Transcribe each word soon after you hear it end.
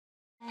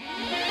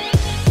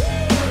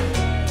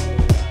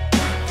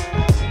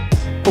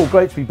Paul,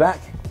 great to be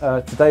back.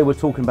 Today we're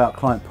talking about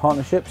client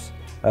partnerships.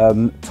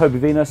 Toby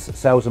Venus,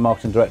 Sales and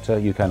Marketing Director,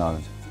 UK and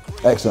Ireland.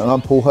 Excellent, and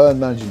I'm Paul Hearne,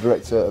 Managing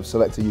Director of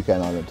Selecta UK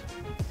Ireland.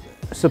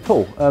 So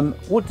Paul,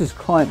 what does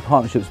client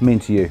partnerships mean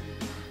to you?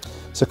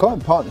 So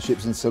client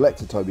partnerships in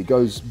Selecta, Toby,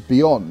 goes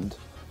beyond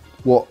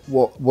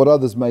what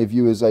others may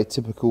view as a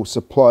typical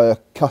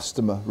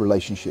supplier-customer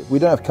relationship. We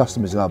don't have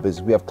customers in our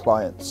business, we have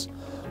clients.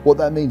 What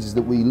that means is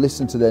that we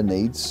listen to their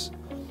needs,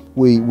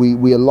 we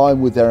align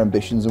with their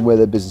ambitions and where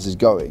their business is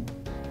going,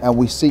 and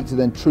we seek to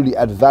then truly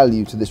add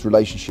value to this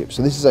relationship.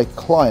 So this is a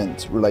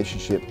client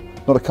relationship,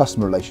 not a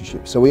customer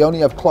relationship. So we only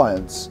have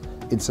clients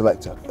in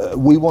Selecta.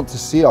 We want to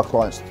see our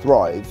clients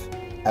thrive,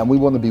 and we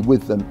want to be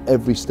with them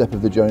every step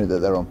of the journey that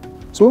they're on.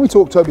 So when we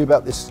talk, Toby,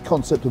 about this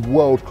concept of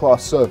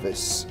world-class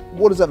service,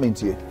 what does that mean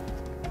to you?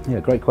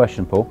 Yeah, great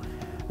question, Paul.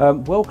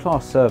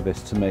 World-class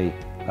service to me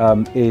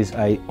is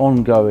an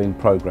ongoing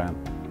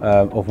programme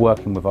of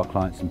working with our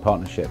clients in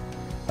partnership.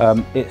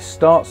 It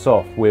starts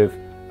off with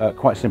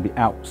quite simply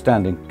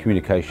outstanding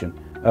communication.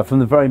 From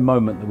the very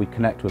moment that we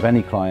connect with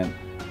any client,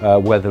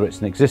 whether it's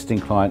an existing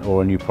client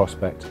or a new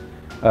prospect,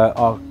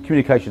 our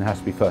communication has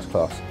to be first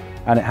class,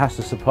 and it has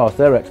to surpass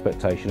their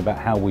expectation about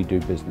how we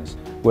do business.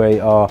 We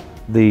are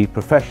the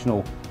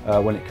professional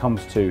when it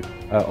comes to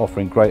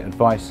offering great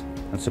advice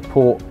and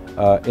support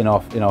in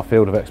our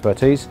field of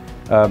expertise,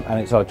 and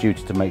it's our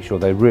duty to make sure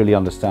they really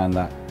understand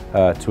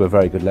that to a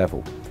very good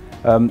level.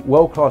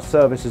 World-class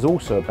service is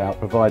also about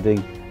providing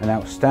an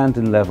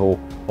outstanding level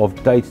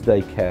of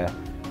day-to-day care,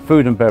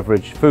 food and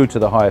beverage, food to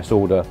the highest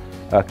order,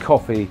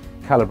 coffee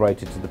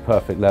calibrated to the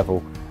perfect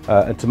level,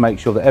 and to make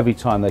sure that every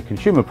time they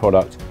consume a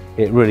product,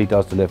 it really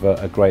does deliver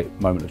a great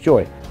moment of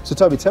joy. So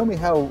Toby, tell me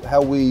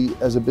how we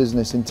as a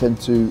business intend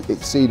to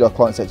exceed our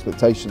clients'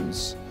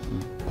 expectations,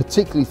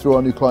 particularly through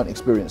our new Client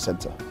Experience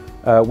Centre.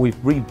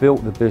 We've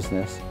rebuilt the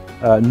business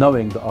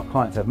knowing that our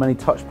clients have many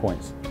touch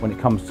points when it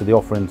comes to the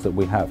offerings that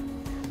we have.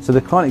 So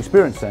the Client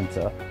Experience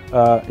Centre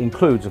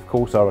includes, of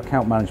course, our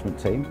account management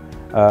team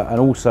and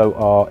also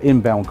our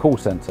inbound call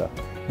centre.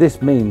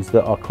 This means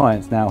that our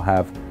clients now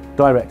have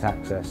direct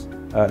access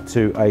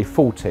to a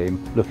full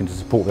team looking to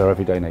support their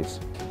everyday needs.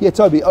 Yeah,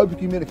 Toby, open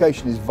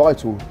communication is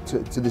vital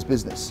to this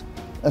business.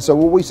 And so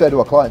what we say to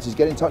our clients is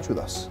get in touch with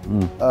us.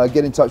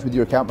 Get in touch with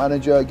your account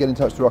manager, get in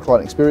touch through our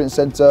Client Experience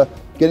Centre,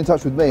 get in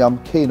touch with me.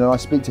 I'm keen and I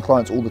speak to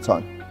clients all the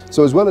time.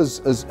 So as well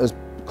as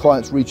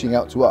clients reaching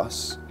out to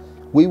us,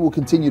 we will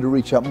continue to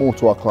reach out more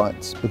to our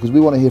clients because we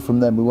want to hear from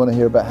them. We want to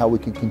hear about how we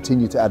can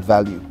continue to add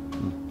value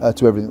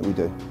to everything that we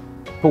do.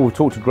 Paul, we've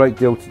talked a great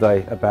deal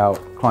today about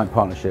client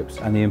partnerships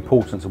and the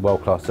importance of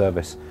world-class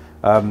service.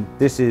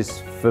 This is,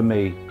 for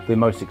me, the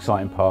most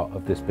exciting part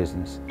of this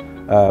business.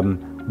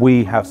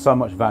 We have so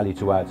much value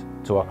to add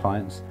to our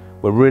clients.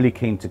 We're really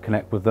keen to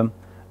connect with them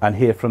and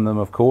hear from them,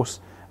 of course.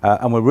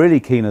 And we're really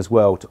keen as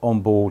well to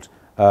onboard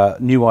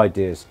new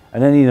ideas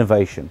and any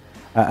innovation.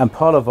 And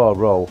part of our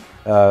role,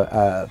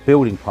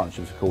 building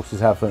partnerships, of course, is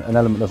have an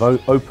element of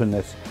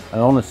openness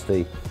and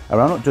honesty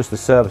around not just the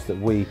service that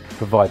we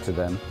provide to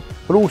them,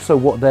 but also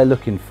what they're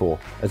looking for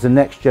as the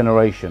next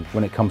generation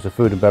when it comes to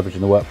food and beverage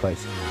in the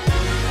workplace.